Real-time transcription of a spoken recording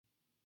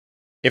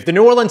If the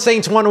New Orleans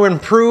Saints want to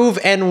improve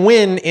and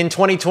win in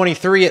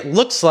 2023, it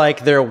looks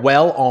like they're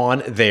well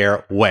on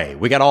their way.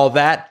 We got all of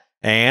that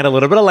and a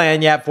little bit of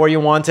lagniappe for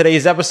you on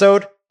today's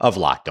episode of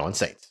Locked On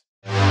Saints.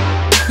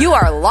 You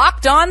are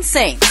Locked On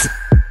Saints,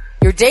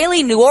 your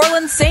daily New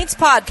Orleans Saints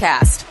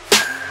podcast.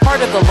 Part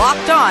of the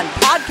Locked On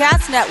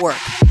Podcast Network,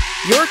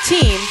 your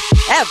team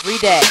every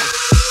day.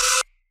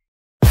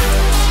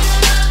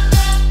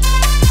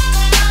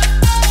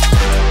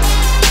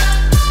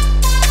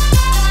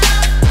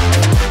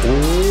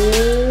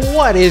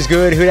 What is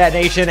good, Who Dat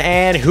Nation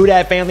and Who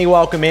Dat family?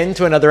 Welcome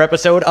into another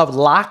episode of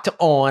Locked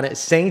On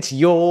Saints,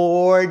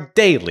 your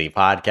daily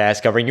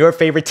podcast covering your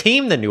favorite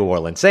team, the New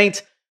Orleans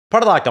Saints,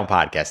 part of the Locked On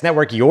Podcast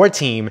Network, your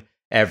team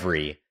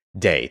every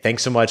day.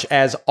 Thanks so much,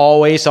 as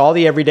always, to all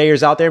the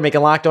everydayers out there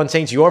making Locked On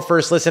Saints your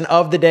first listen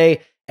of the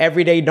day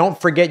every day. Don't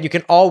forget, you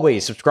can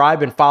always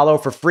subscribe and follow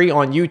for free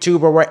on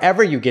YouTube or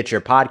wherever you get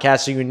your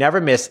podcasts so you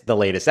never miss the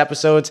latest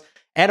episodes.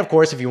 And of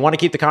course, if you want to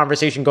keep the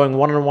conversation going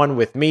one-on-one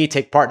with me,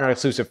 take part in our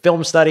exclusive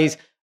film studies,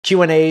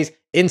 Q&As,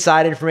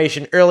 inside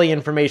information, early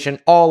information,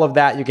 all of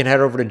that, you can head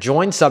over to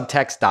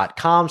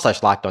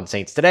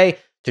joinsubtext.com/LockedOnSaints today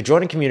to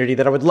join a community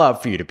that I would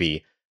love for you to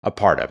be a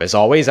part of. As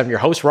always, I'm your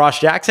host, Ross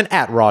Jackson,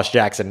 at Ross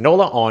Jackson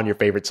Nola on your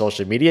favorite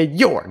social media,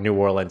 your New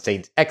Orleans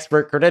Saints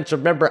expert,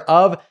 credentialed member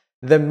of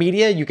the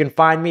media. You can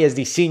find me as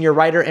the senior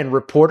writer and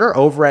reporter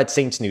over at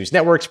Saints News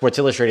Network, Sports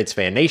Illustrated's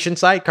Fan Nation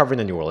site, covering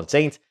the New Orleans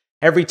Saints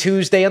every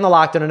Tuesday on the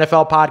Locked On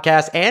NFL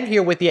podcast, and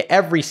here with you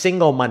every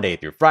single Monday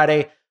through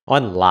Friday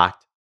on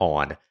Locked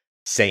On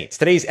Saints.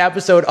 Today's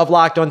episode of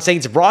Locked On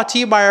Saints brought to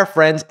you by our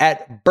friends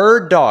at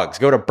Bird Dogs.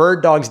 Go to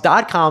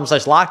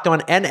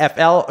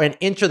birddogs.com/LockedOnNFL and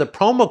enter the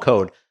promo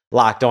code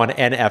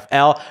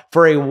LockedOnNFL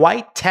for a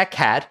white tech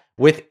hat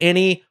with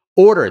any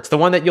order. It's the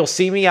one that you'll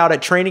see me out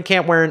at training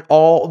camp wearing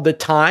all the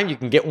time. You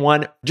can get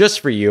one just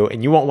for you,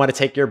 and you won't want to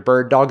take your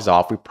Bird Dogs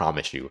off. We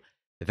promise you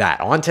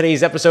that. On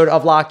today's episode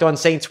of Locked On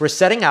Saints, we're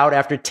setting out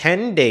after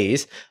 10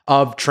 days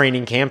of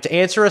training camp to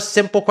answer a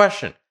simple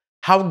question.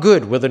 How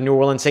good will the New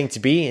Orleans Saints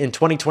be in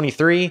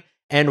 2023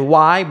 and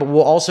why? But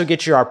we'll also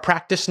get you our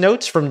practice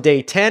notes from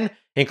day 10,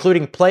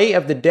 including play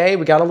of the day.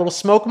 We got a little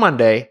Smoke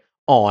Monday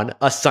on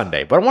a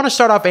Sunday. But I want to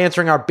start off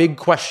answering our big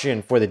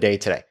question for the day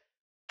today.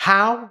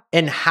 How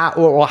and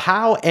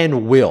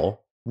will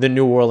the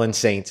New Orleans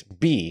Saints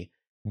be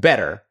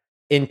better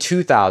in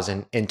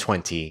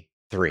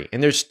 2023?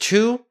 And there's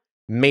two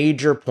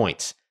major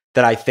points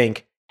that I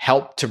think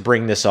help to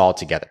bring this all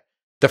together.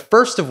 The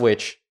first of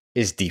which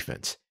is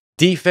defense.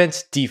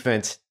 Defense.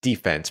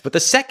 But the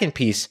second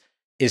piece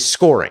is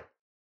scoring.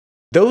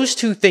 Those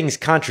two things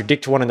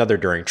contradict one another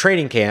during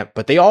training camp,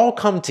 but they all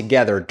come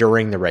together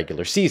during the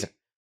regular season.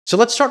 So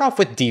let's start off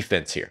with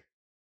defense here.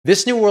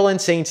 This New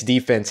Orleans Saints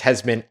defense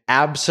has been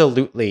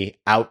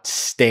absolutely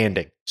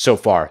outstanding so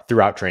far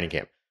throughout training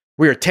camp.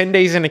 We are 10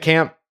 days into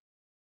camp.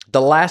 The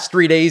last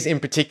 3 days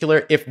in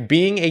particular, if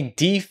being a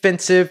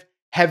defensive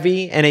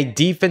heavy and a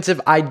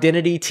defensive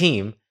identity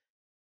team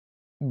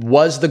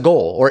was the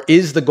goal or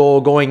is the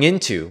goal going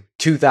into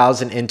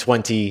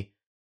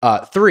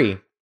 2023,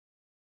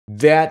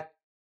 that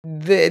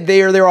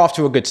they're off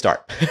to a good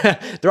start.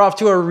 They're off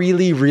to a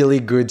really, really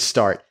good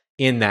start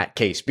in that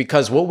case,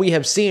 because what we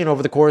have seen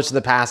over the course of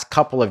the past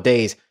couple of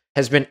days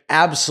has been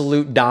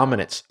absolute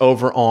dominance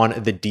over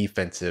on the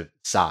defensive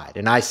side.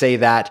 And I say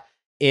that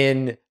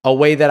in a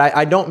way that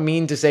I don't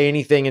mean to say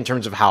anything in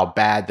terms of how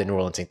bad the New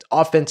Orleans Saints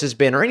offense has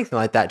been or anything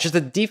like that. Just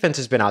the defense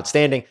has been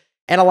outstanding.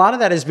 And a lot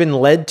of that has been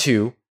led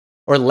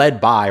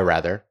by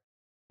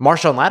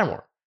Marshon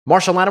Lattimore.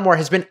 Marshon Lattimore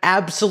has been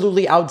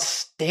absolutely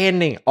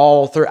outstanding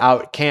all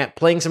throughout camp,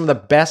 playing some of the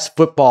best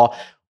football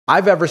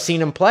I've ever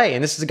seen him play.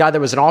 And this is a guy that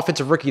was an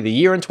offensive rookie of the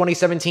year in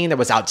 2017, that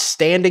was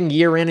outstanding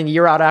year in and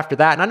year out after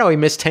that. And I know he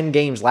missed 10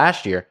 games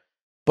last year,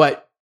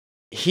 but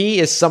he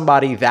is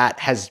somebody that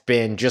has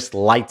been just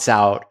lights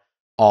out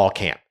all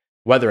camp.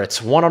 Whether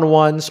it's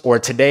one-on-ones or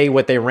today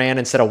what they ran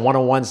instead of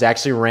one-on-ones, they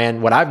actually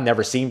ran what I've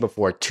never seen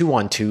before,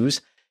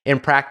 2-on-2s in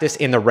practice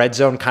in the red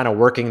zone, kind of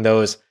working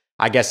those.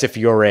 I guess if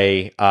you're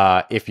an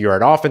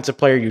offensive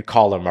player, you'd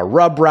call them a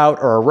rub route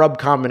or a rub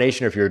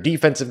combination. If you're a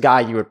defensive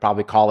guy, you would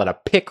probably call it a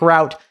pick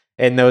route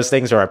and those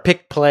things, or a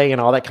pick play and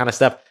all that kind of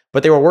stuff.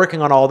 But they were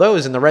working on all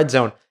those in the red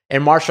zone.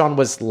 And Marshon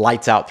was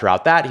lights out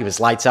throughout that. He was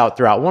lights out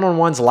throughout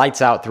one-on-ones,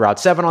 lights out throughout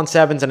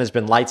 7-on-7s, and has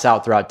been lights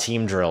out throughout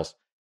team drills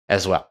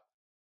as well.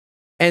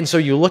 And so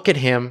you look at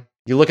him,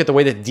 you look at the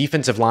way that the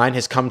defensive line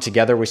has come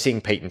together. We're seeing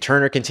Peyton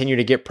Turner continue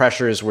to get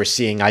pressures. We're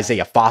seeing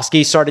Isaiah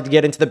Foskey started to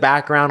get into the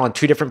background on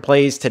two different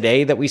plays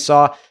today that we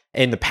saw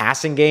in the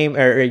passing game,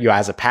 or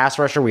as a pass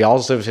rusher. We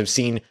also have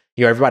seen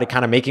everybody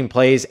kind of making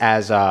plays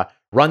as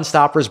run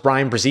stoppers.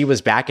 Bryan Bresee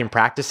was back in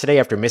practice today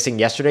after missing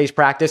yesterday's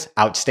practice.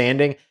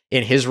 Outstanding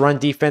in his run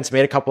defense,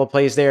 made a couple of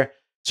plays there.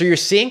 So you're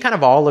seeing kind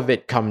of all of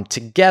it come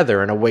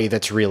together in a way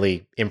that's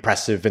really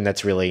impressive and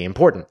that's really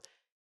important.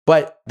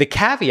 But the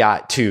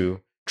caveat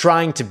to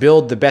trying to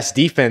build the best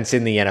defense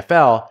in the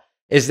NFL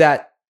is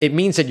that it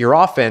means that your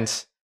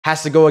offense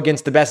has to go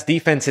against the best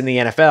defense in the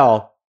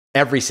NFL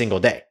every single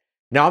day.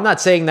 Now, I'm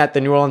not saying that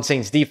the New Orleans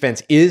Saints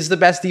defense is the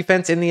best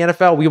defense in the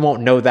NFL. We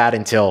won't know that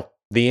until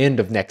the end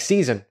of next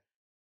season.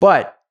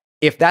 But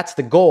if that's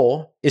the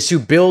goal, is to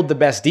build the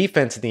best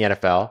defense in the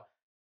NFL,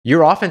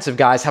 your offensive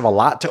guys have a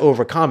lot to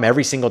overcome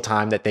every single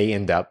time that they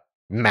end up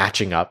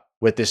matching up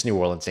with this New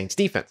Orleans Saints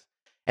defense.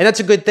 And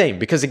that's a good thing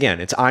because, again,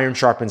 it's iron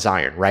sharpens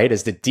iron, right?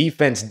 As the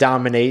defense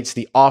dominates,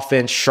 the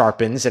offense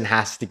sharpens and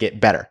has to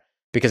get better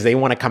because they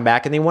want to come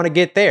back and they want to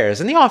get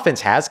theirs. And the offense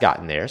has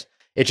gotten theirs.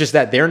 It's just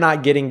that they're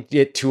not getting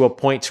it to a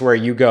point to where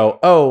you go,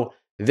 oh,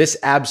 this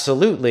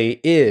absolutely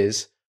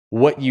is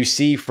what you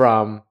see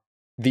from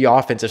the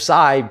offensive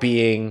side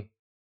being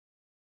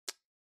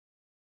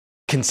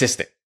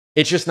consistent.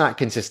 It's just not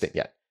consistent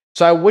yet.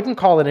 So I wouldn't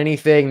call it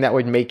anything that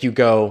would make you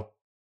go,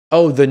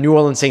 oh, the New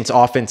Orleans Saints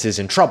offense is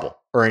in trouble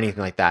or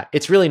anything like that.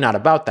 It's really not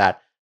about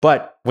that.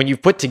 But when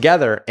you've put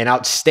together an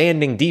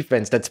outstanding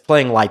defense that's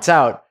playing lights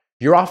out,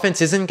 your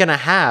offense isn't going to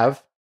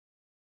have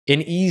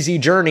an easy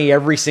journey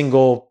every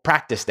single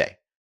practice day.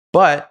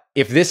 But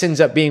if this ends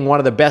up being one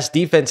of the best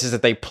defenses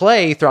that they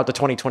play throughout the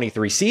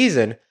 2023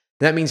 season,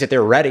 that means that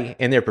they're ready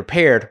and they're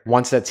prepared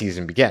once that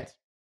season begins.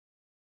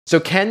 So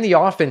can the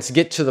offense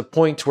get to the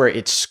point where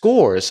it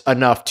scores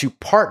enough to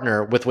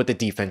partner with what the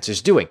defense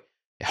is doing?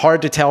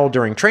 Hard to tell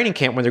during training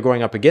camp when they're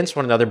going up against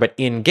one another, but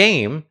in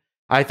game,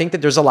 I think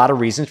that there's a lot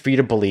of reasons for you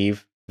to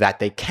believe that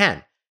they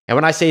can. And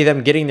when I say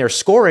them getting their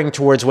scoring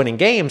towards winning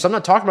games, I'm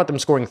not talking about them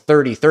scoring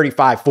 30,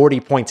 35, 40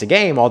 points a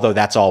game, although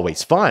that's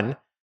always fun.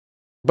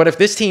 But if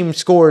this team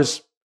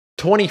scores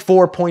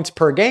 24 points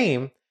per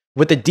game,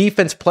 with the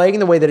defense playing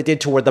the way that it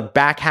did toward the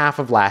back half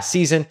of last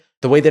season,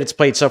 the way that it's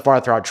played so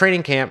far throughout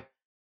training camp,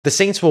 the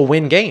Saints will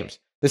win games.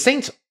 The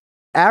Saints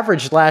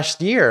averaged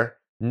last year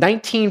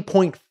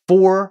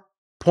 19.4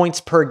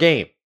 points per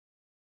game.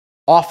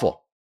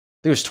 Awful.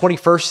 It was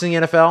 21st in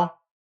the NFL.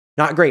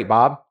 Not great,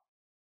 Bob.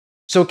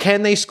 So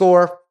can they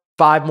score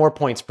 5 more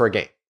points per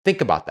game?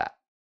 Think about that.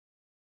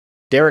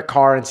 Derek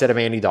Carr instead of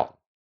Andy Dalton.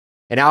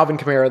 An Alvin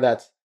Kamara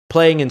that's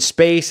playing in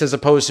space as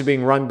opposed to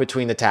being run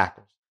between the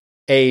tackles.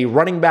 A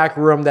running back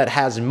room that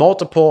has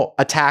multiple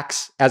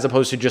attacks as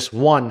opposed to just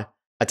one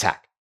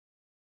attack.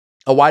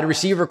 A wide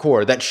receiver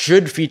core that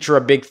should feature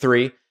a big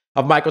three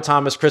of Michael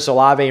Thomas, Chris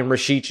Olave, and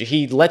Rashid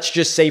Shaheed, let's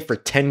just say for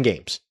 10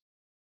 games.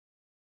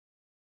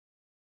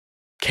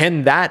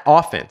 Can that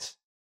offense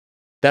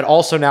that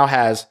also now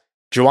has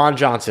Juwan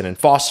Johnson and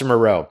Foster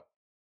Moreau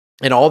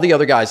and all the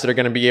other guys that are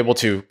going to be able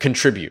to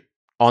contribute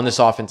on this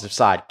offensive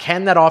side,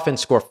 can that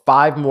offense score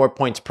 5 more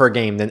points per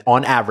game than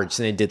on average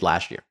than they did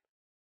last year?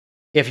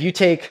 If you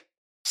take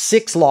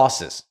 6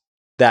 losses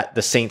that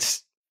the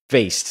Saints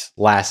faced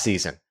last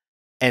season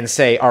and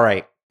say, all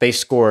right, they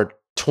scored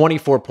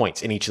 24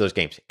 points in each of those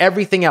games.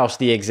 Everything else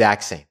the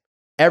exact same.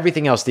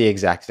 Everything else the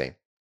exact same.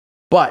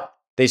 But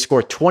they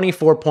scored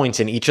 24 points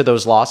in each of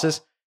those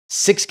losses,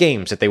 6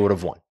 games that they would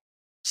have won.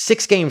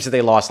 6 games that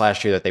they lost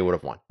last year that they would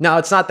have won. Now,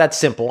 it's not that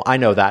simple. I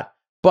know that.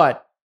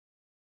 But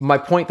my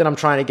point that I'm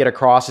trying to get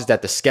across is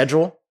that the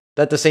schedule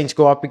that the Saints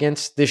go up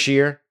against this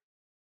year,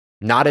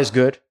 not as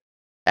good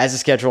as the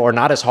schedule, or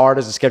not as hard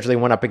as the schedule they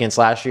went up against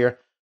last year.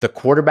 The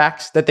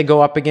quarterbacks that they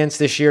go up against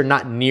this year,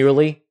 not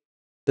nearly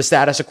the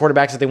status of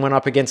quarterbacks that they went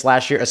up against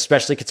last year,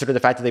 especially considering the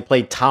fact that they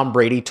played Tom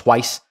Brady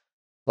twice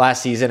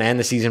last season and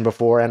the season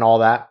before and all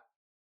that.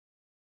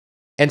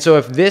 And so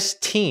if this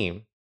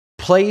team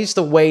plays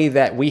the way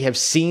that we have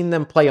seen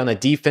them play on the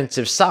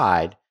defensive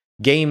side,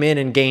 game in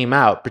and game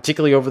out,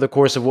 particularly over the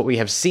course of what we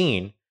have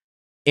seen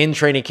in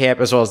training camp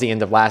as well as the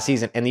end of last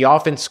season, and the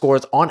offense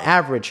scores on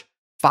average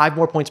 5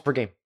 more points per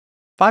game.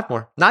 5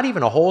 more. Not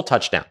even a whole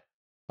touchdown.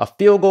 A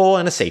field goal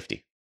and a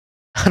safety.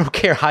 I don't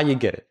care how you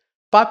get it.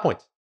 5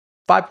 points.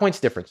 5 points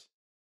difference.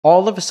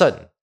 All of a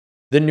sudden,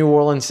 the New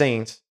Orleans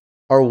Saints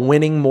are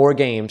winning more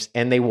games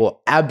and they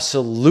will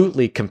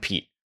absolutely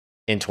compete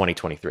in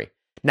 2023.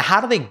 Now, how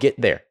do they get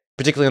there,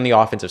 particularly on the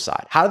offensive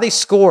side? How do they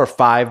score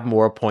 5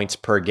 more points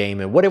per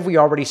game? And what have we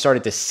already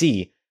started to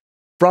see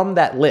from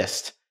that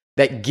list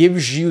that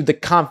gives you the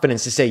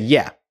confidence to say,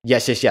 yes,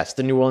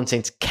 the New Orleans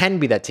Saints can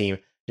be that team.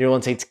 The New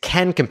Orleans Saints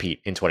can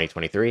compete in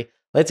 2023.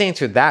 Let's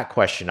answer that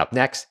question up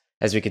next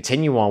as we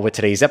continue on with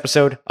today's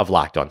episode of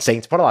Locked On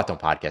Saints, part of Locked On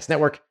Podcast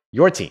Network,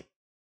 your team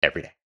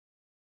every day.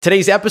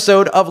 Today's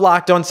episode of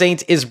Locked On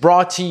Saints is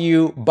brought to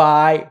you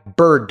by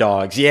Bird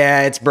Dogs.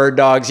 Yeah, it's Bird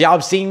Dogs. Y'all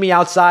have seen me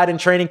outside in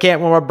training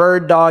camp with my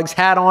Bird Dogs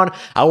hat on.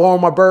 I wore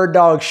my Bird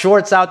Dogs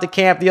shorts out to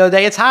camp the other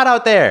day. It's hot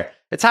out there.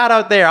 It's hot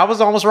out there. I was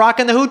almost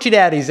rocking the Hoochie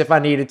Daddies if I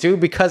needed to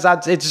because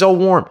it's so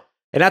warm.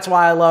 And that's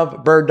why I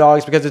love Bird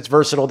Dogs, because it's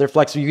versatile. They're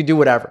flexible. You can do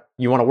whatever.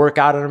 You want to work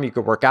out in them, you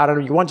can work out in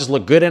them. You want to just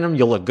look good in them,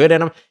 you'll look good in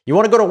them. You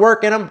want to go to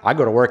work in them, I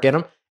go to work in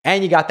them.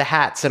 And you got the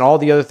hats and all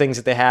the other things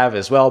that they have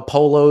as well.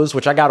 Polos,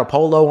 which I got a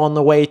polo on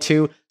the way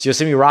too. So you'll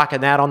see me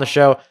rocking that on the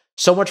show.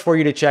 So much for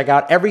you to check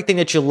out. Everything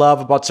that you love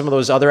about some of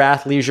those other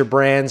athleisure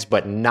brands,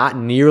 but not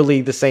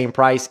nearly the same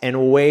price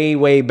and way,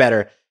 way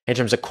better in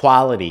terms of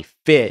quality,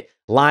 fit,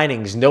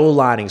 linings, no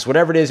linings,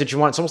 whatever it is that you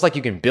want. It's almost like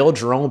you can build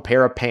your own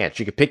pair of pants.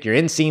 You can pick your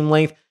inseam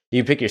length.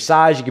 You can pick your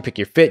size, you can pick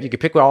your fit, you can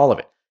pick all of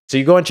it. So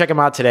you go and check them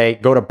out today.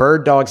 Go to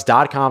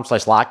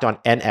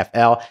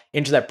birddogs.com/lockedonnfl.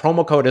 Enter that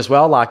promo code as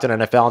well,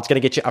 LockedOnNFL. It's going to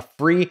get you a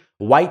free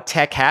white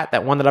tech hat,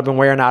 that one that I've been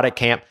wearing out at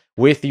camp,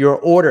 with your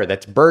order.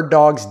 That's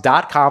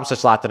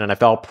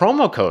birddogs.com/lockedonnfl.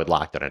 Promo code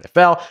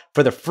LockedOnNFL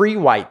for the free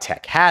white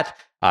tech hat.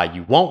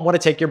 You won't want to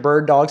take your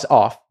bird dogs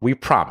off. We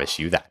promise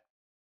you that.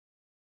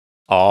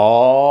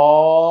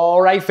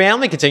 All right,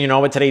 family. Continuing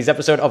on with today's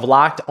episode of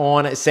Locked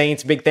On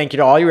Saints. Big thank you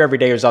to all you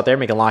everydayers out there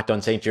making Locked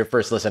On Saints your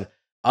first listen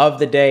of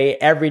the day,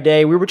 every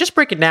day. We were just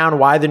breaking down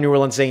why the New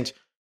Orleans Saints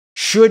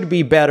should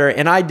be better,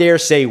 and I dare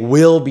say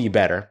will be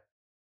better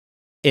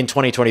in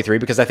 2023,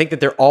 because I think that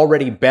they're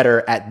already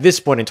better at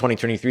this point in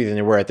 2023 than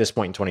they were at this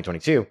point in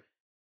 2022.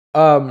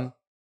 And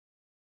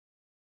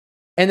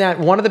that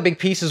one of the big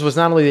pieces was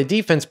not only the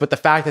defense, but the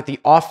fact that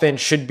the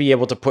offense should be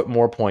able to put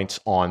more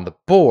points on the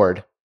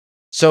board.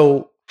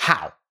 So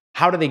how?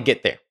 How do they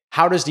get there?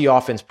 How does the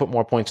offense put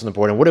more points on the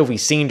board? And what have we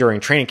seen during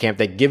training camp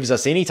that gives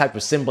us any type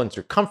of semblance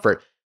or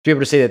comfort to be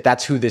able to say that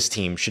that's who this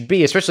team should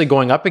be, especially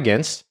going up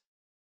against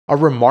a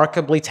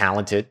remarkably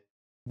talented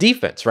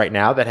defense right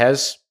now that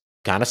has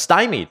kind of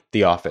stymied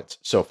the offense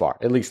so far,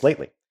 at least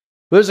lately.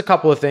 But there's a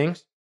couple of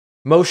things.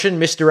 Motion,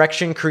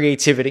 misdirection,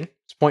 creativity.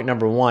 It's point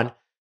number one.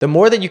 The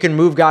more that you can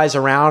move guys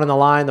around in the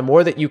line, the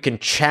more that you can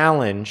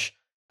challenge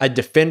a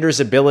defender's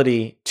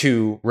ability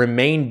to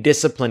remain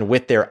disciplined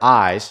with their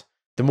eyes,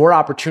 the more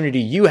opportunity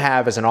you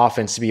have as an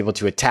offense to be able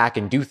to attack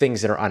and do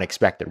things that are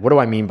unexpected. What do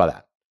I mean by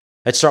that?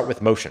 Let's start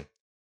with motion.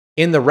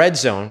 In the red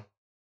zone,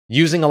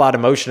 using a lot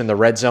of motion in the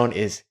red zone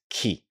is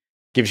key.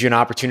 Gives you an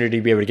opportunity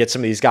to be able to get some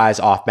of these guys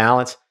off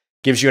balance.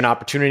 Gives you an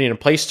opportunity in a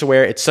place to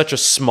where it's such a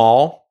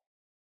small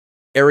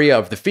area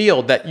of the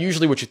field that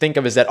usually what you think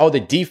of is that, oh,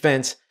 the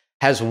defense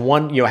has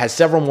has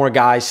several more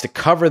guys to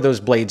cover those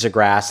blades of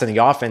grass than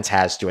the offense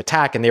has to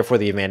attack, and therefore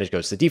the advantage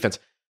goes to the defense.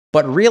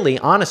 But really,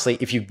 honestly,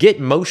 if you get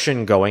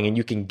motion going and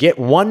you can get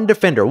one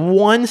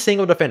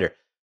single defender,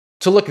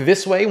 to look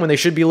this way when they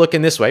should be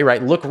looking this way,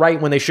 right? Look right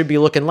when they should be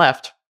looking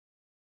left,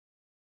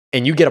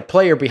 and you get a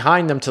player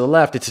behind them to the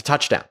left, it's a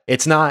touchdown.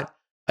 It's not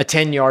a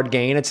 10-yard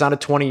gain. It's not a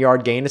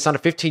 20-yard gain. It's not a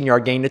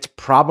 15-yard gain. It's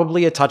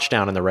probably a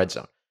touchdown in the red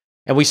zone.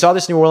 And we saw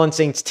this New Orleans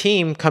Saints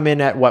team come in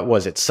at,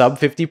 sub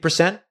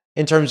 50%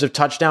 in terms of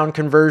touchdown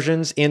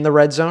conversions in the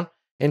red zone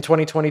in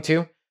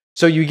 2022.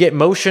 So you get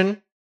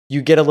motion,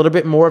 you get a little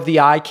bit more of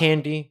the eye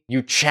candy,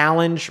 you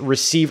challenge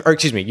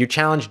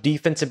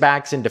defensive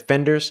backs and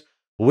defenders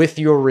with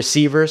your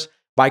receivers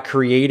by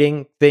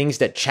creating things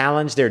that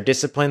challenge their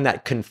discipline,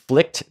 that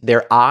conflict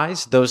their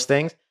eyes, those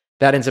things,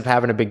 that ends up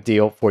having a big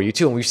deal for you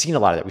too. And we've seen a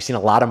lot of that. We've seen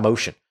a lot of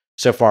motion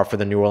so far for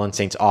the New Orleans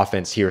Saints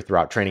offense here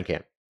throughout training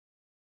camp.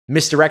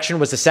 Misdirection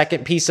was the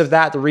second piece of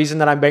that. The reason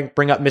that I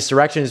bring up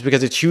misdirection is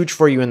because it's huge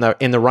for you in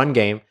the run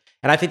game.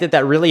 And I think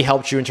that really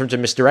helps you in terms of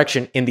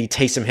misdirection in the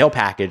Taysom Hill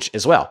package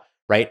as well,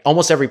 right?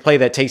 Almost every play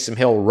that Taysom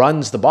Hill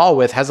runs the ball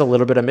with has a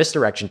little bit of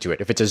misdirection to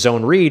it. If it's a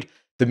zone read,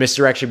 the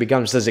misdirection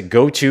becomes, does it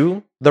go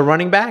to the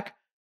running back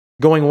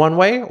going one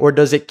way, or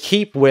does it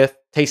keep with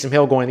Taysom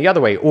Hill going the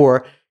other way?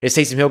 Or is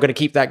Taysom Hill going to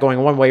keep that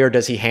going one way, or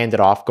does he hand it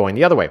off going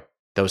the other way?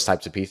 Those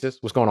types of pieces.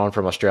 What's going on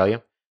from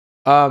Australia?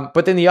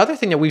 But then the other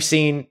thing that we've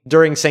seen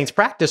during Saints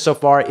practice so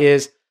far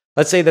is,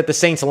 let's say that the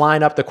Saints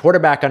line up the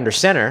quarterback under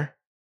center.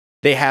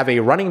 They have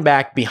a running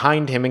back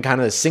behind him in kind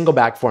of the single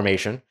back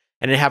formation,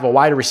 and they have a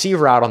wide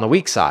receiver out on the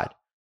weak side,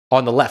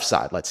 on the left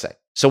side, let's say.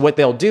 So what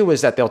they'll do is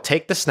that they'll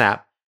take the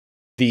snap.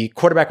 The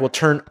quarterback will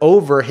turn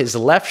over his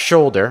left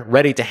shoulder,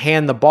 ready to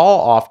hand the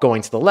ball off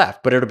going to the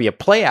left, but it'll be a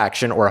play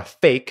action or a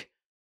fake.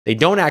 They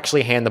don't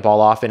actually hand the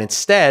ball off, and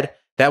instead,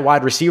 that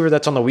wide receiver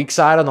that's on the weak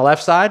side, on the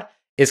left side,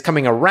 is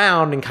coming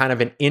around in kind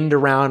of an end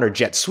around or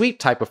jet sweep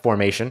type of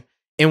formation,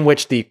 in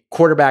which the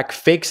quarterback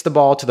fakes the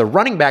ball to the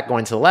running back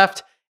going to the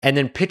left and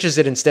then pitches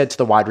it instead to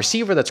the wide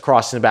receiver that's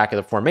crossing the back of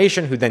the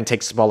formation, who then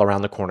takes the ball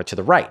around the corner to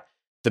the right.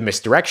 The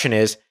misdirection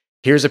is,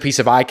 here's a piece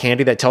of eye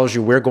candy that tells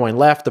you we're going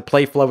left, the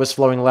play flow is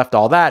flowing left,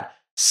 all that.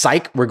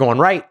 Psych, we're going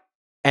right.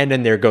 And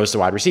then there goes the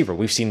wide receiver.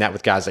 We've seen that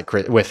with guys like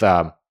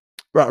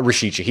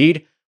Rashid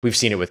Shaheed. We've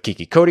seen it with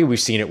Kiki Cody. We've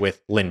seen it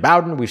with Lynn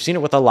Bowden. We've seen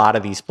it with a lot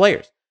of these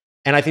players.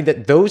 And I think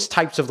that those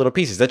types of little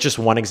pieces, that's just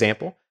one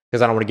example,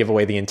 because I don't want to give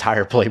away the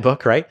entire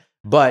playbook, right?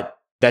 But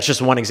that's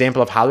just one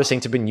example of how the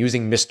Saints have been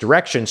using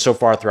misdirection so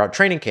far throughout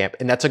training camp.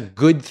 And that's a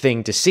good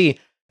thing to see,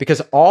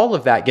 because all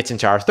of that gets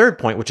into our third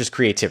point, which is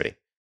creativity.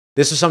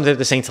 This is something that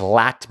the Saints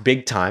lacked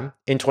big time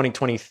in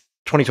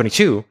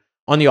 2022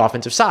 on the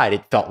offensive side.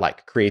 It felt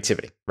like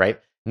creativity, right?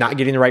 Not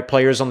getting the right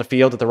players on the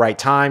field at the right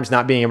times,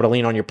 not being able to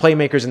lean on your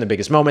playmakers in the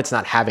biggest moments,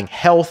 not having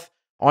health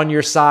on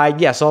your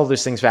side. Yes, all of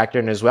those things factor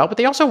in as well, but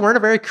they also weren't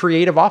a very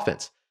creative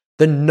offense.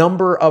 The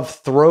number of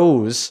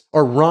throws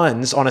or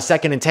runs on a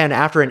 2nd and 10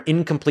 after an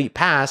incomplete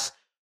pass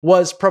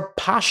was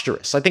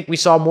preposterous. I think we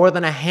saw more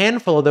than a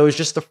handful of those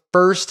just the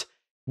first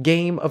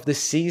game of the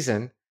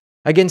season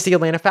against the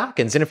Atlanta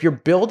Falcons. And if you're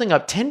building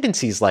up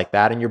tendencies like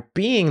that and you're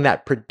being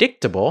that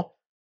predictable,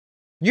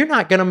 you're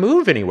not going to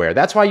move anywhere.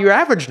 That's why you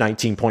average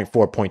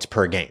 19.4 points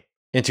per game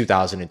in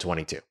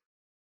 2022.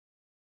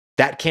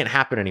 That can't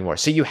happen anymore.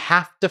 So you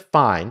have to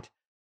find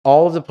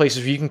all of the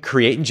places where you can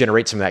create and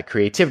generate some of that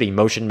creativity.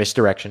 Motion,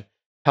 misdirection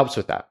helps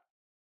with that.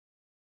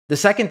 The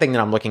second thing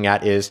that I'm looking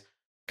at is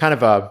kind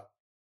of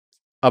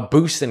a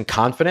boost in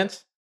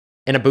confidence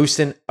and a boost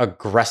in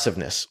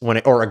aggressiveness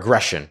or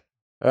aggression.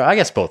 I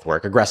guess both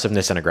work,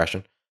 aggressiveness and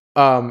aggression,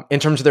 in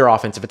terms of their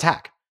offensive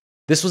attack.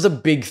 This was a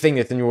big thing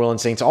that the New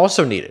Orleans Saints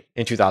also needed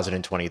in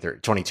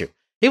 2022.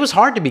 It was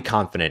hard to be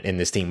confident in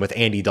this team with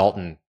Andy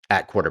Dalton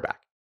at quarterback.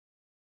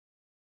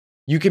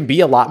 You can be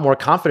a lot more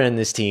confident in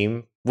this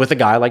team with a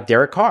guy like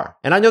Derek Carr.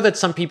 And I know that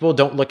some people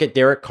don't look at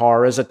Derek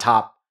Carr as a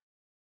top,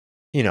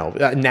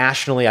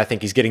 nationally, I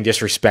think he's getting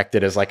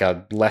disrespected as like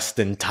a less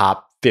than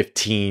top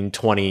 15,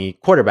 20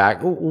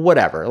 quarterback,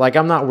 whatever. Like,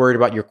 I'm not worried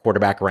about your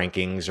quarterback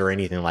rankings or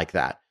anything like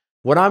that.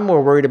 What I'm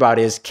more worried about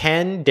is,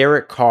 can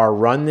Derek Carr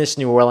run this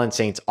New Orleans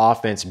Saints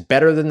offense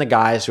better than the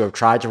guys who have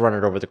tried to run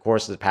it over the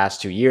course of the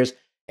past 2 years?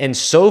 And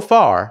so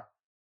far,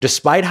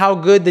 despite how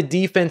good the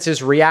defense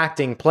is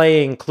reacting,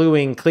 playing,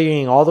 cluing,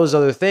 clearing, all those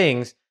other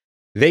things,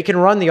 they can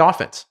run the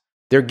offense.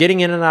 They're getting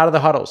in and out of the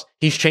huddles.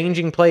 He's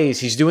changing plays.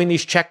 He's doing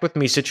these check with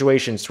me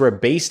situations where,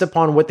 based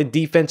upon what the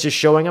defense is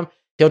showing him,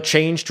 he'll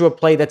change to a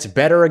play that's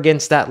better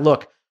against that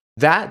look.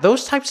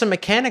 Those types of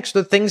mechanics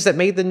are the things that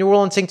made the New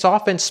Orleans Saints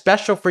offense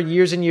special for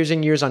years and years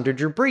and years under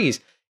Drew Brees,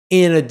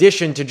 in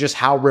addition to just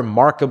how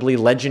remarkably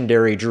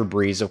legendary Drew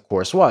Brees, of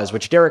course, was,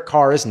 which Derek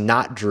Carr is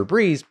not Drew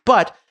Brees,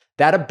 but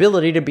that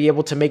ability to be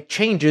able to make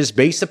changes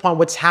based upon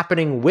what's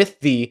happening with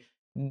the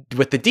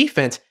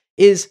defense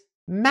is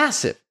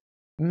massive,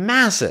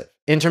 massive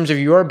in terms of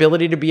your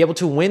ability to be able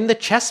to win the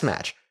chess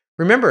match.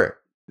 Remember,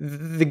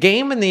 the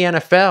game in the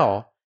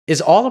NFL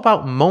is all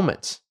about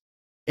moments.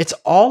 It's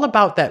all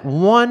about that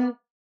one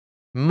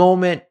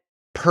moment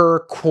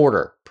per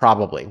quarter,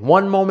 probably.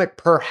 One moment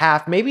per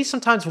half, maybe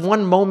sometimes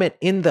one moment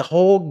in the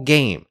whole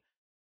game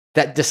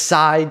that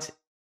decides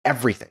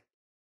everything.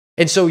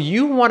 And so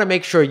you want to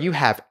make sure you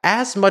have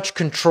as much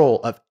control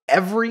of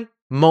every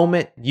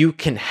moment you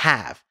can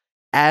have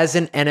as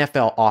an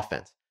NFL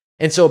offense.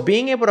 And so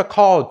being able to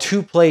call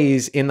 2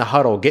 plays in the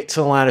huddle, get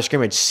to the line of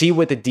scrimmage, see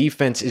what the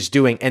defense is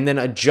doing, and then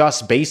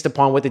adjust based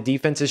upon what the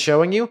defense is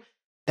showing you,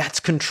 that's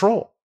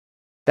control.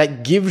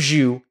 That gives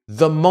you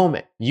the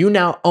moment. You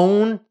now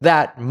own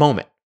that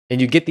moment,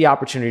 and you get the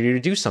opportunity to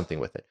do something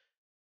with it.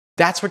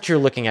 That's what you're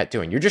looking at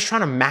doing. You're just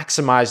trying to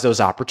maximize those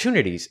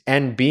opportunities,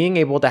 and being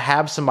able to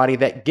have somebody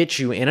that gets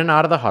you in and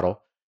out of the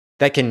huddle,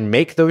 that can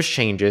make those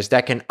changes,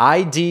 that can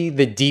ID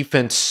the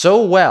defense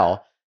so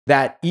well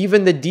that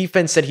even the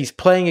defense that he's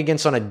playing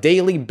against on a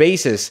daily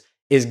basis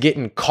is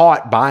getting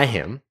caught by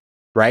him,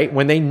 right?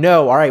 When they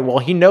know, all right, well,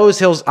 he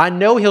knows I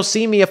know he'll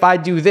see me if I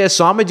do this,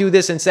 so I'm going to do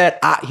this instead.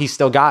 He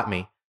still got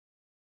me.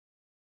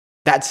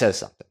 That says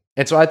something.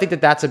 And so I think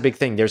that that's a big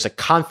thing. There's a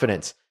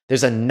confidence,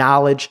 there's a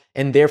knowledge,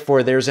 and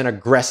therefore there's an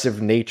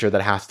aggressive nature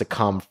that has to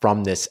come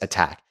from this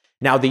attack.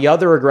 Now, the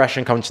other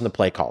aggression comes from the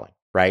play calling,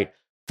 right?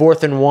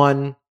 4th and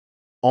 1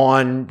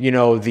 on,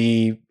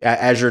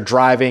 as you're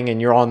driving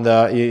and you're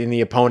in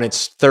the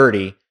opponent's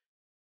 30,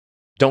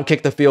 don't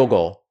kick the field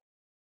goal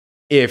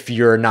if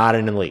you're not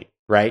in the lead,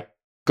 right?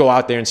 Go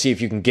out there and see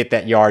if you can get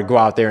that yard. Go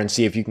out there and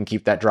see if you can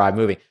keep that drive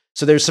moving.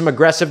 So there's some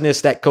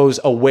aggressiveness that goes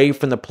away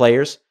from the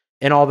players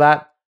and all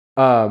that,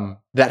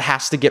 that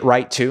has to get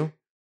right too.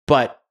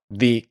 But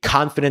the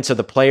confidence of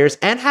the players,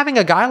 and having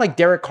a guy like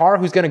Derek Carr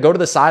who's going to go to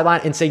the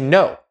sideline and say,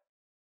 no,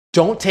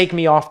 don't take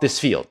me off this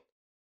field.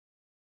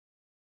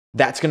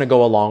 That's going to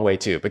go a long way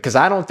too, because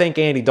I don't think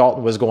Andy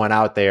Dalton was going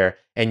out there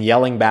and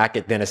yelling back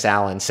at Dennis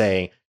Allen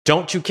saying,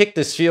 don't you kick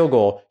this field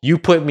goal, you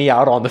put me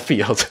out on the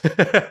field.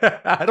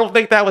 I don't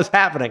think that was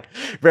happening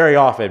very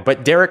often,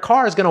 but Derek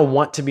Carr is going to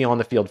want to be on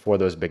the field for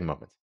those big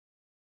moments.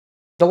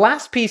 The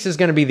last piece is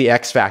going to be the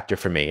X factor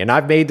for me. And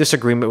I've made this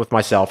agreement with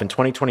myself in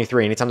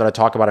 2023. Anytime that I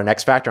talk about an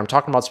X factor, I'm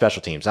talking about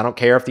special teams. I don't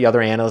care if the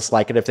other analysts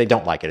like it, if they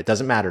don't like it. It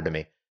doesn't matter to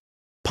me.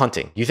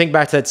 Punting. You think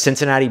back to that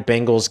Cincinnati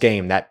Bengals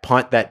game, that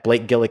punt that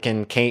Blake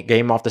Gillikin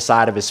came off the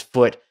side of his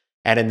foot,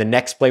 and then the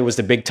next play was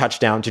the big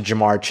touchdown to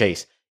Jamar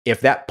Chase.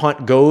 If that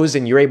punt goes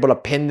and you're able to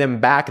pin them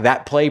back,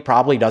 that play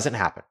probably doesn't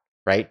happen,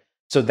 right?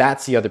 So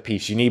that's the other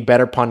piece. You need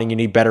better punting, you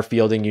need better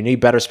fielding, you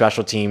need better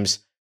special teams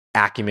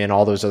acumen,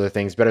 all those other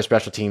things, better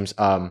special teams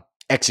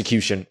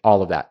execution,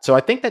 all of that. So I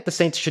think that the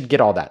Saints should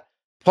get all that.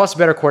 Plus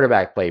better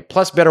quarterback play,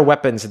 plus better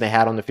weapons than they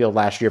had on the field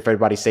last year if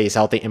everybody stays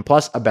healthy, and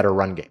plus a better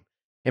run game.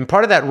 And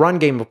part of that run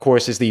game, of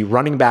course, is the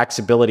running back's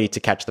ability to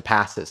catch the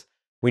passes.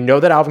 We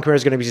know that Alvin Kamara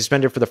is going to be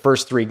suspended for the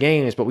first 3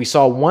 games, but we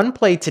saw one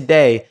play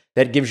today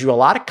that gives you a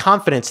lot of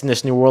confidence in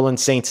this New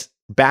Orleans Saints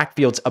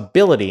backfield's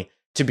ability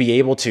to be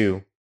able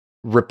to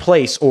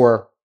replace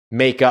or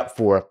make up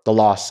for the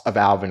loss of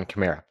Alvin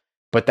Kamara.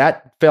 But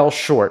that fell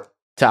short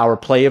to our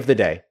play of the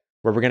day,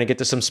 where we're going to get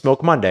to some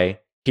Smoke Monday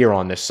here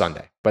on this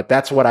Sunday. But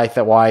that's why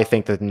I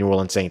think that the New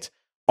Orleans Saints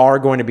are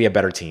going to be a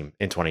better team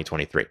in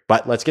 2023.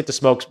 But let's get to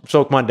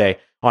Smoke Monday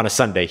on a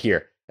Sunday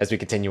here as we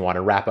continue on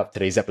and wrap up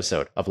today's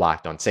episode of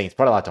Locked On Saints,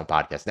 part of Locked On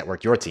Podcast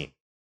Network, your team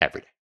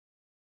every day.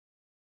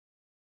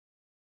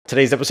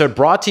 Today's episode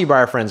brought to you by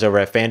our friends over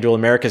at FanDuel,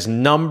 America's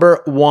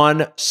 #1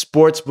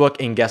 sportsbook.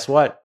 And guess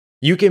what?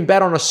 You can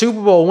bet on a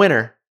Super Bowl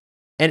winner,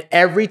 and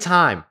every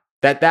time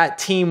that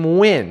team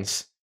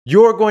wins,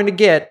 you're going to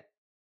get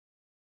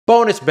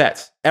bonus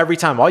bets every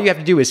time. All you have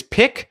to do is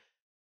pick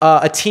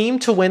a team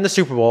to win the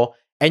Super Bowl,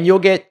 and you'll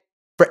get,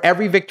 for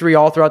every victory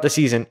all throughout the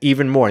season,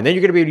 even more. And then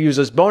you're going to be able to use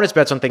those bonus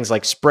bets on things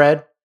like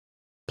spread,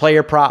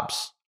 player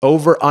props,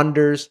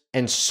 over-unders,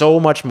 and so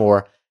much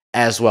more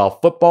as well.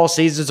 Football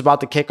season is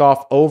about to kick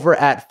off over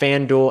at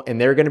FanDuel,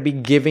 and they're going to be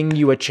giving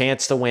you a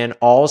chance to win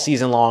all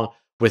season long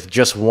with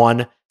just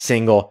one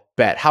single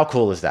bet. How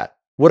cool is that?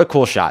 What a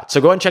cool shot.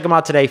 So go ahead and check them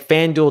out today,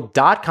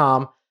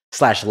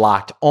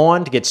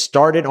 FanDuel.com/locked-on to get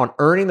started on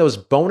earning those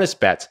bonus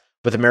bets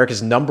with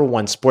America's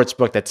 #1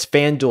 sportsbook. That's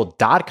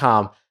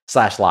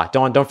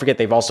FanDuel.com/locked-on. Don't forget,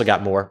 they've also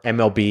got more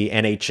MLB,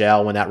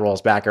 NHL when that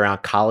rolls back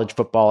around, college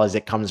football as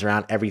it comes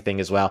around,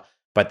 everything as well.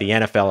 But the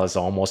NFL is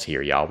almost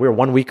here, y'all. We're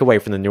 1 week away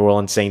from the New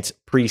Orleans Saints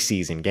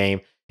preseason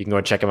game. You can go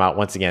and check them out.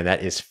 Once again,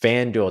 that is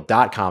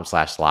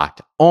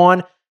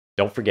FanDuel.com/locked-on.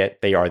 Don't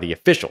forget, they are the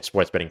official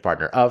sports betting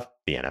partner of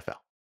the NFL.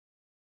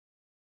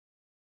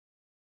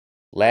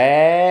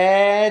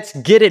 Let's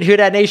get it, Who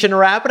Dat Nation.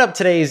 Wrapping up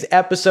today's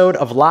episode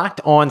of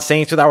Locked On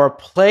Saints with our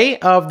play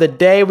of the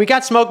day. We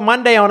got Smoke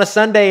Monday on a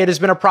Sunday. It has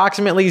been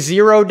approximately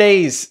 0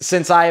 days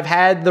since I have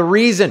had the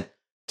reason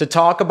to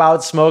talk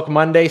about Smoke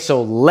Monday,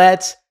 so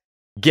let's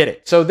get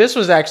it. So this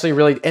was actually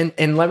really,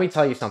 and let me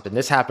tell you something.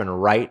 This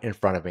happened right in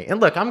front of me. And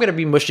look, I'm going to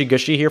be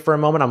mushy-gushy here for a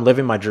moment. I'm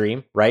living my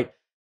dream, right?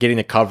 Getting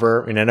to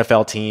cover an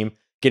NFL team,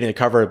 getting to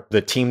cover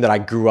the team that I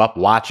grew up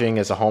watching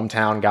as a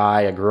hometown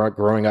guy. I grew up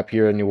growing up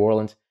here in New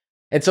Orleans.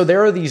 And so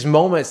there are these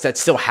moments that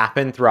still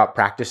happen throughout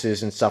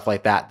practices and stuff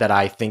like that, that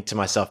I think to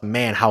myself,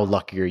 man, how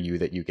lucky are you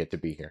that you get to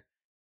be here?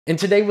 And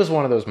today was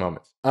one of those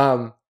moments.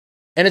 And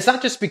it's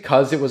not just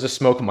because it was a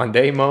Smoke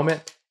Monday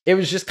moment. It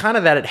was just kind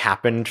of that it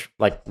happened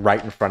like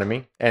right in front of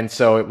me. And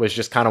so it was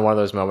just kind of one of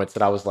those moments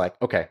that I was like,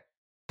 okay,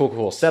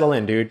 cool. Settle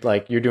in, dude.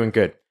 Like, you're doing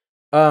good.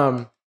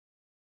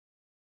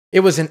 It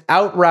was an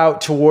out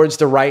route towards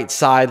the right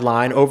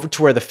sideline over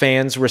to where the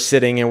fans were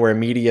sitting and where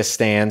media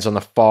stands on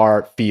the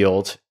far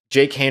field.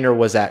 Jake Haener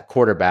was at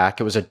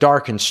quarterback. It was a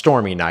dark and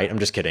stormy night. I'm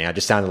just kidding. I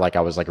just sounded like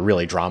I was like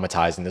really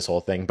dramatizing this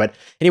whole thing. But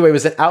anyway, it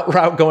was an out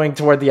route going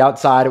toward the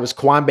outside. It was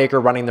Quan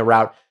Baker running the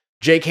route.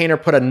 Jake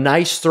Haener put a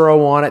nice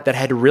throw on it that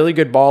had really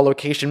good ball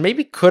location.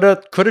 Maybe could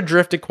have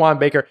drifted Quan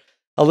Baker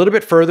a little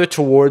bit further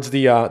towards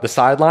the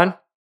sideline.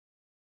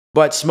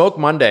 But Smoke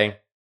Monday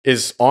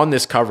is on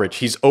this coverage.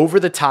 He's over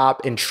the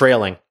top and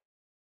trailing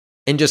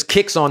and just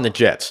kicks on the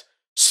Jets.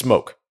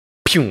 Smoke.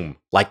 Pum.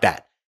 Like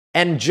that.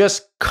 And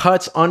just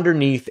cuts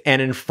underneath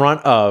and in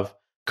front of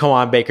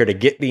Quan Baker to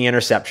get the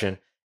interception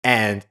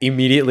and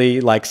immediately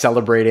like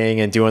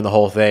celebrating and doing the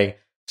whole thing.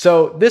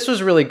 So this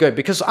was really good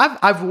because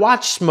I've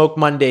watched Smoke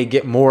Monday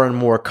get more and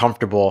more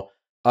comfortable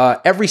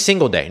every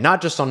single day,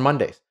 not just on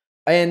Mondays.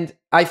 And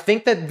I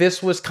think that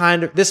this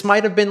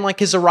might have been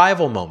like his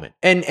arrival moment.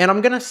 And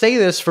I'm going to say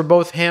this for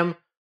both him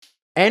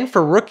and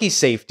for rookie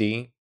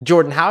safety,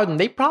 Jordan Howden.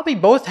 They probably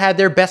both had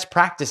their best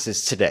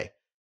practices today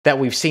that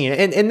we've seen.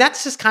 And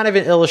that's just kind of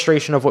an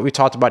illustration of what we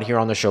talked about here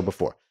on the show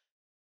before.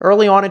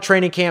 Early on in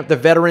training camp, the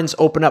veterans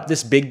open up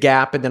this big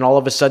gap, and then all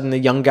of a sudden the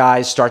young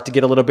guys start to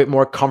get a little bit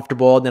more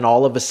comfortable, and then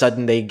all of a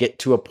sudden they get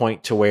to a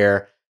point to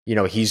where,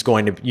 he's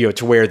going to,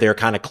 to where they're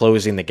kind of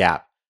closing the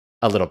gap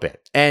a little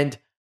bit. And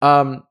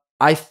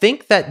I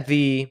think that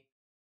the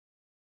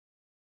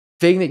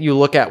thing that you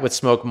look at with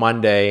Smoke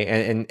Monday,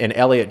 and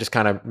Elliot just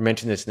kind of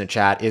mentioned this in the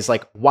chat, is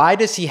like, why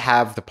does he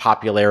have the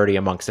popularity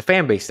amongst the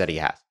fan base that he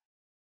has?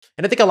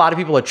 And I think a lot of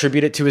people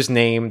attribute it to his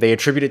name. They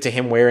attribute it to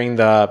him wearing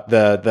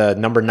the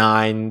number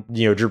 9,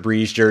 Drew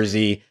Brees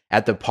jersey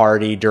at the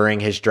party during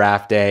his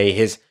draft day,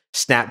 his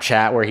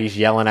Snapchat where he's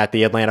yelling at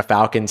the Atlanta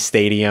Falcons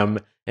stadium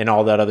and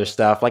all that other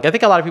stuff. Like, I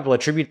think a lot of people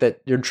attribute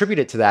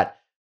it to that.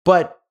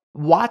 But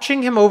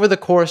watching him over the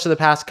course of the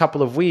past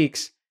couple of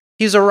weeks,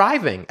 he's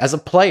arriving as a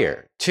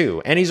player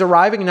too. And he's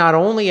arriving not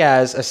only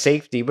as a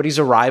safety, but he's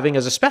arriving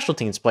as a special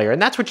teams player.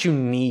 And that's what you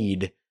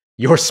need.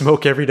 Your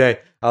Smoke every day.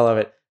 I love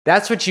it.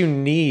 That's what you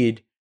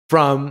need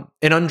from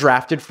an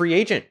undrafted free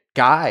agent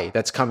guy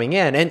that's coming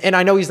in. And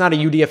I know he's not a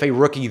UDFA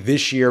rookie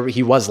this year.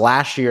 He was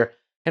last year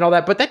and all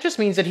that. But that just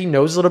means that he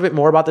knows a little bit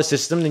more about the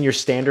system than your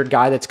standard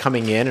guy that's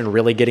coming in and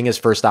really getting his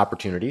first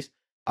opportunities.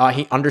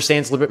 He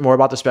understands a little bit more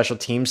about the special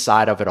team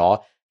side of it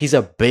all. He's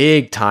a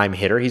big time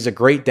hitter. He's a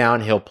great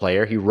downhill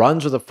player. He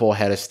runs with a full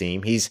head of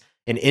steam. He's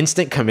an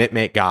instant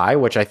commitment guy,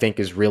 which I think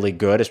is really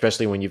good,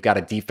 especially when you've got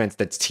a defense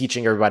that's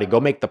teaching everybody, go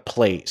make the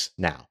plays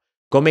now.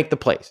 Go make the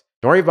plays.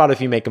 Don't worry about if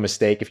you make a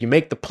mistake. If you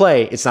make the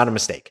play, it's not a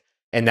mistake.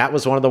 And that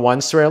was one of the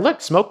ones where, look,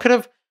 Smoke could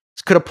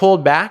have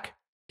pulled back.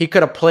 He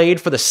could have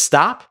played for the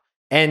stop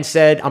and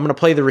said, I'm going to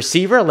play the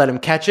receiver, let him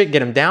catch it,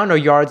 get him down, no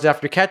yards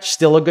after catch.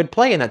 Still a good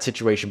play in that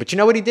situation. But you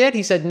know what he did?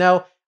 He said,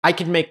 no, I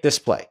can make this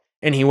play.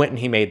 And he went and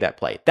he made that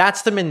play.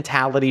 That's the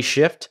mentality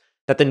shift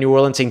that the New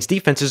Orleans Saints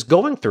defense is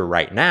going through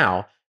right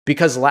now,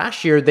 because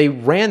last year they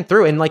ran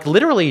through, and like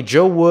literally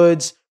Joe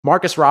Woods,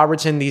 Marcus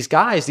Robertson, these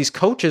guys, these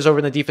coaches over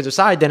on the defensive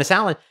side, Dennis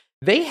Allen,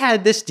 they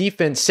had this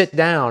defense sit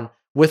down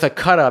with a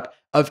cut up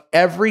of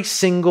every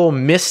single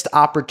missed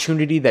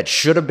opportunity that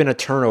should have been a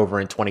turnover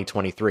in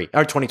 2023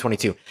 or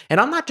 2022.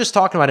 And I'm not just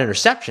talking about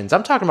interceptions.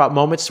 I'm talking about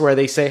moments where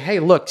they say, hey,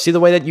 look, see the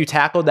way that you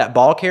tackled that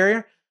ball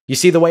carrier? You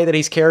see the way that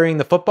he's carrying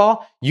the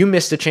football? You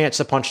missed a chance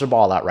to punch the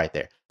ball out right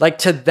there. Like,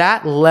 to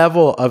that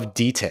level of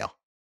detail.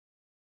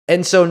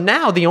 And so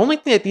now the only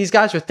thing that these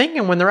guys are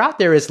thinking when they're out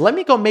there is, let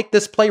me go make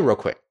this play real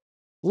quick.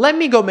 Let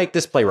me go make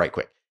this play right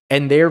quick.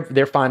 And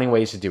they're finding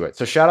ways to do it.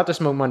 So shout out to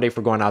Smoke Monday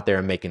for going out there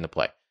and making the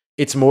play.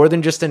 It's more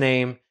than just a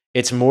name.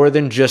 It's more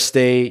than just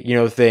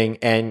a, thing.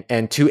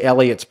 And to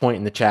Elliot's point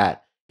in the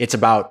chat, it's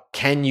about,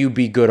 can you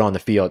be good on the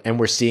field? And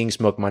we're seeing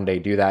Smoke Monday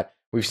do that.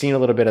 We've seen a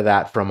little bit of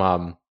that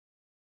from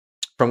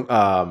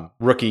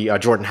rookie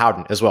Jordan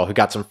Howden as well, who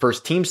got some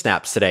first team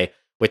snaps today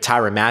with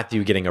Tyrann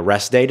Mathieu getting a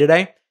rest day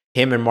today.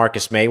 Him and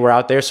Marcus May were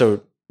out there.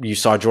 So you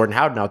saw Jordan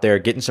Howden out there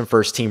getting some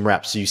first team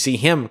reps. So you see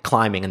him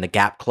climbing and the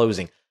gap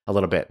closing a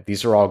little bit.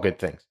 These are all good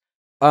things.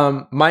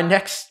 My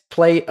next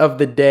play of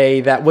the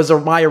day, that was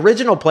my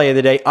original play of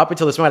the day up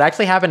until this moment. I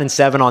actually have it in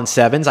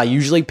 7-on-7s. I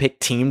usually pick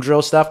team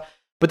drill stuff,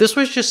 but this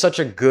was just such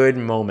a good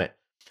moment.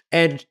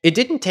 And it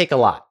didn't take a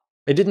lot.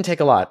 It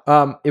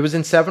was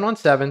in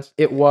 7-on-7s.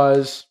 It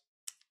was,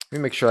 let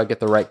me make sure I get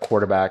the right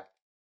quarterback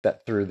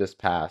that threw this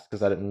pass,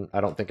 because I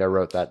don't think I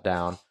wrote that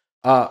down.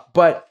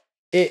 But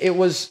it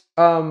was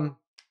to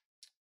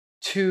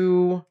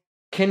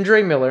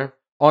Kendre Miller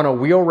on a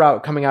wheel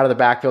route coming out of the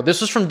backfield.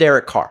 This was from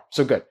Derek Carr.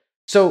 So good.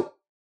 So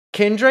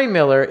Kendre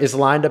Miller is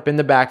lined up in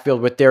the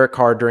backfield with Derek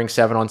Carr during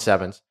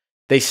 7-on-7s.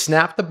 They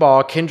snap the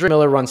ball. Kendre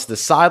Miller runs to the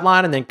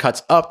sideline and then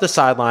cuts up the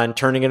sideline,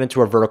 turning it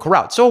into a vertical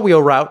route. So a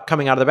wheel route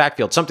coming out of the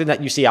backfield, something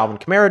that you see Alvin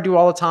Kamara do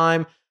all the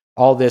time.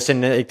 All this,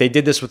 and they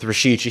did this with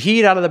Rashid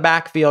Shaheed out of the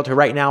backfield, who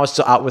right now is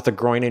still out with a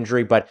groin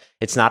injury, but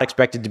it's not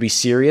expected to be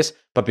serious.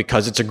 But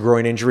because it's a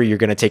groin injury, you're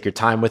going to take your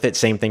time with it.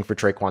 Same thing for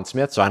Traquan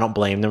Smith, so I don't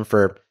blame them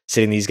for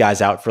sitting these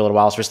guys out for a little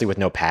while, especially with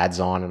no pads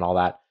on and all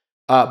that.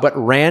 But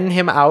ran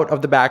him out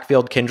of the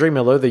backfield, Kendre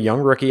Miller, the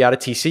young rookie out of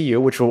TCU,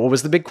 which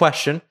was the big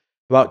question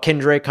about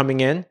Kendre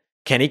coming in.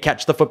 Can he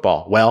catch the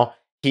football? Well,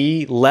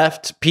 he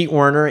left Pete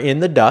Werner in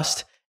the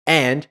dust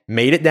and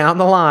made it down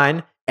the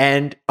line,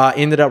 and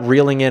ended up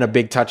reeling in a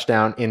big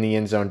touchdown in the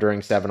end zone during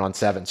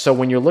 7-on-7. So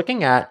when you're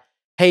looking at,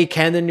 hey,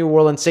 can the New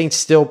Orleans Saints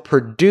still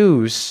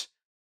produce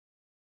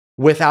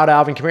without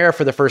Alvin Kamara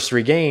for the first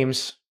 3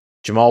 games?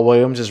 Jamal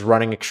Williams is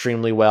running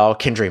extremely well.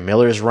 Kendre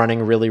Miller is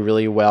running really,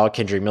 really well.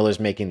 Kendre Miller's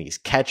making these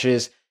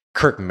catches.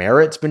 Kirk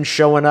Merritt's been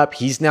showing up.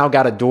 He's now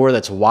got a door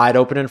that's wide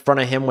open in front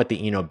of him with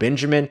the Eno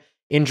Benjamin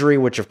injury,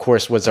 which of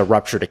course was a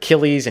ruptured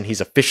Achilles, and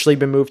he's officially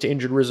been moved to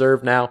injured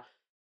reserve now,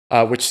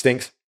 which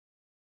stinks.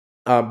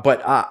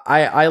 But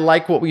I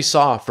like what we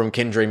saw from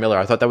Kendre Miller.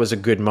 I thought that was a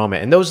good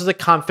moment. And those are the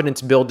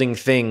confidence building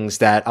things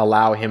that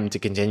allow him to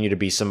continue to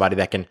be somebody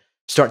that can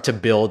start to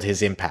build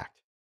his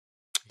impact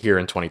here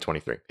in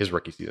 2023, his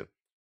rookie season.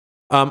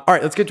 All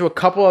right, let's get to a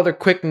couple other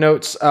quick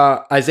notes.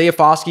 Isaiah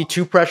Foskey,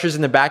 2 pressures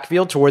in the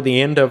backfield toward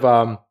the end of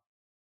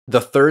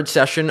the third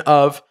session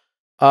of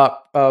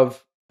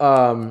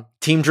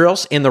team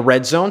drills in the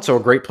red zone. So a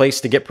great place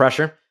to get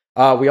pressure.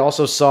 We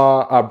also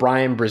saw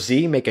Brian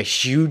Brzee make a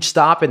huge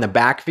stop in the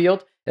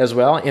backfield as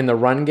well in the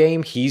run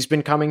game. He's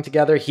been coming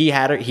together.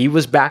 He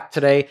was back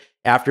today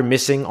after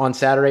missing on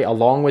Saturday,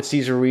 along with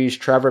Cesar Ruiz,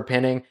 Trevor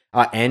Penning,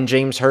 and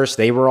James Hurst.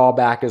 They were all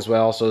back as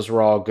well, so those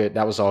were all good.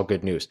 That was all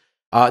good news.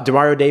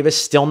 Demario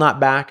Davis still not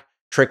back.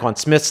 Traquan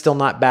Smith still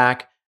not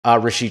back.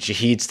 Rashid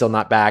Shaheed still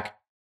not back.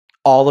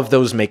 All of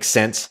those make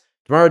sense.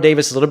 Demario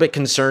Davis is a little bit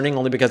concerning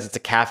only because it's a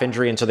calf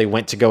injury, and so they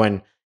went to go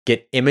and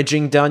get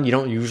imaging done. You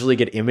don't usually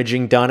get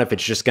imaging done if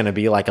it's just going to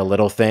be like a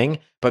little thing,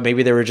 but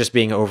maybe they were just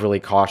being overly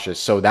cautious.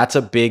 So that's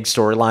a big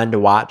storyline to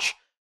watch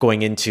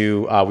going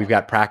into, we've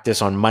got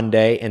practice on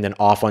Monday and then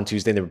off on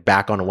Tuesday. They're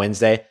back on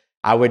Wednesday.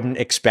 I wouldn't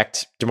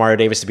expect Demario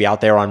Davis to be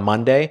out there on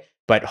Monday,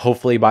 but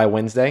hopefully by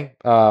Wednesday.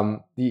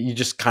 You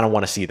just kind of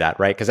want to see that,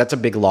 right? Because that's a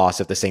big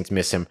loss if the Saints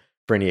miss him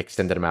for any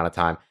extended amount of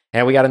time.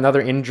 And we got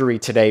another injury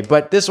today,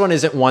 but this one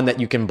isn't one that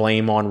you can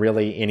blame on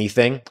really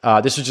anything.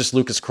 This was just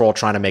Lucas Kroll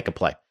trying to make a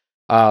play.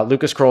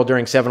 Lucas Kroll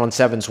during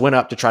 7-on-7s went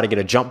up to try to get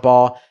a jump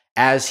ball.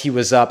 As he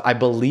was up, I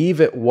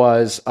believe it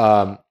was,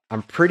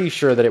 I'm pretty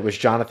sure that it was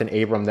Jonathan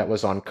Abram that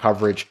was on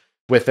coverage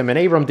with him. And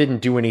Abram didn't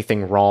do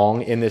anything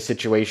wrong in this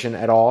situation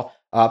at all.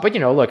 But,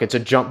 look, it's a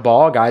jump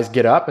ball. Guys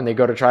get up and they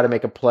go to try to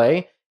make a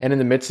play. And in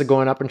the midst of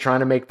going up and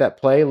trying to make that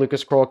play,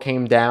 Lucas Kroll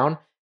came down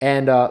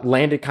and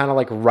landed kind of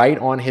like right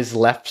on his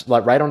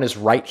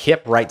right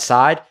hip, right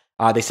side.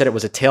 They said it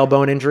was a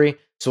tailbone injury.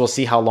 So we'll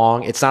see how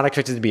long. It's not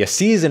expected to be a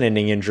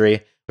season-ending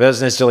injury, but that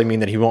doesn't necessarily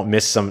mean that he won't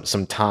miss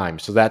some time.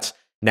 So that's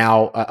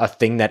now a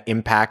thing that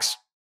impacts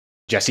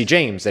Jesse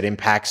James, that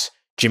impacts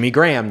Jimmy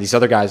Graham, these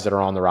other guys that are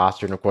on the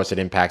roster, and of course it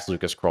impacts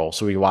Lucas Kroll.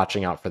 So we'll be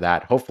watching out for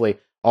that. Hopefully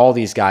all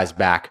these guys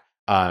back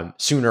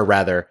sooner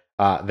rather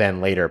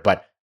than later,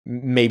 but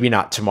maybe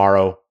not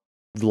tomorrow.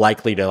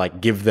 Likely to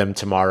give them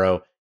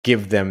tomorrow,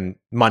 give them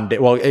Monday.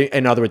 Well,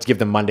 in other words, give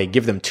them Monday,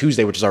 give them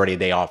Tuesday, which is already a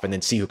day off, and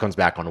then see who comes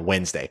back on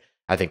Wednesday,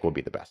 I think will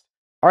be the best.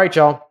 All right,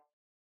 y'all.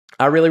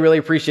 I really, really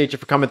appreciate you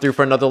for coming through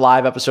for another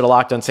live episode of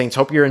Locked On Saints.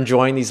 Hope you're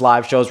enjoying these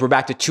live shows. We're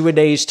back to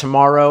 2-a-days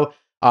tomorrow.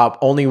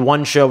 Only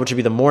one show, which will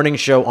be the morning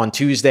show on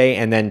Tuesday,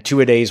 and then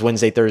 2-a-days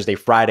Wednesday, Thursday,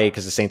 Friday,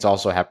 because the Saints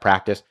also have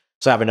practice.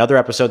 So I have another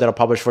episode that I'll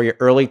publish for you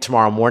early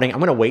tomorrow morning. I'm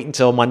going to wait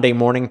until Monday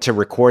morning to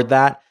record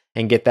that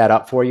and get that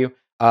up for you.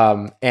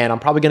 And I'm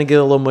probably going to get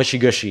a little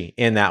mushy-gushy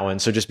in that one,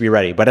 so just be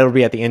ready. But it'll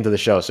be at the end of the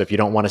show, so if you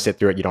don't want to sit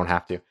through it, you don't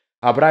have to.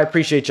 But I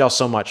appreciate y'all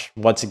so much,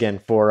 once again,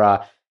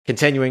 for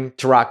continuing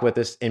to rock with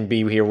us and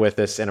be here with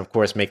us. And of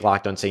course, make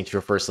Locked On Saints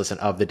your first listen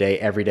of the day,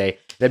 every day.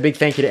 And a big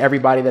thank you to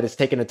everybody that has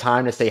taken the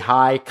time to say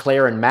hi.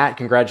 Claire and Matt,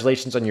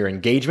 congratulations on your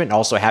engagement. And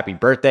also happy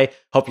birthday.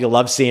 Hope you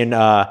love seeing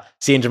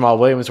Jamal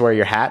Williams wear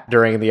your hat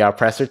during the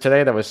presser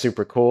today. That was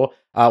super cool.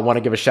 I want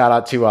to give a shout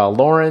out to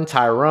Lauren,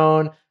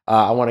 Tyrone.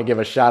 I want to give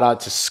a shout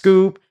out to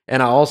Scoop.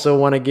 And I also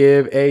want to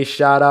give a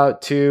shout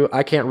out to,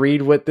 I can't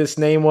read what this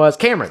name was,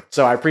 Cameron.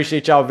 So I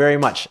appreciate y'all very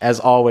much, as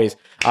always,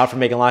 for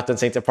making Locked On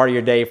Saints a part of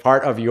your day,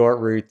 part of your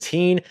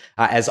routine.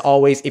 As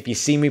always, if you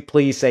see me,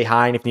 please say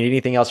hi. And if you need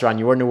anything else around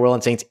your New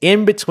Orleans Saints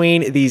in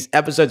between these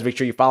episodes, make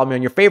sure you follow me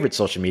on your favorite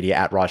social media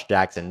at Ross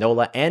Jackson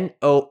Nola,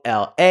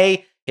 Nola.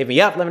 Hit me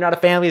up. Let me know how the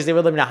family is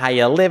doing. Let me know how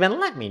you live. And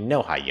let me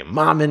know how you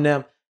momming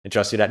them. And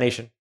trust you, that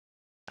nation.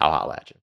 I'll holla at you.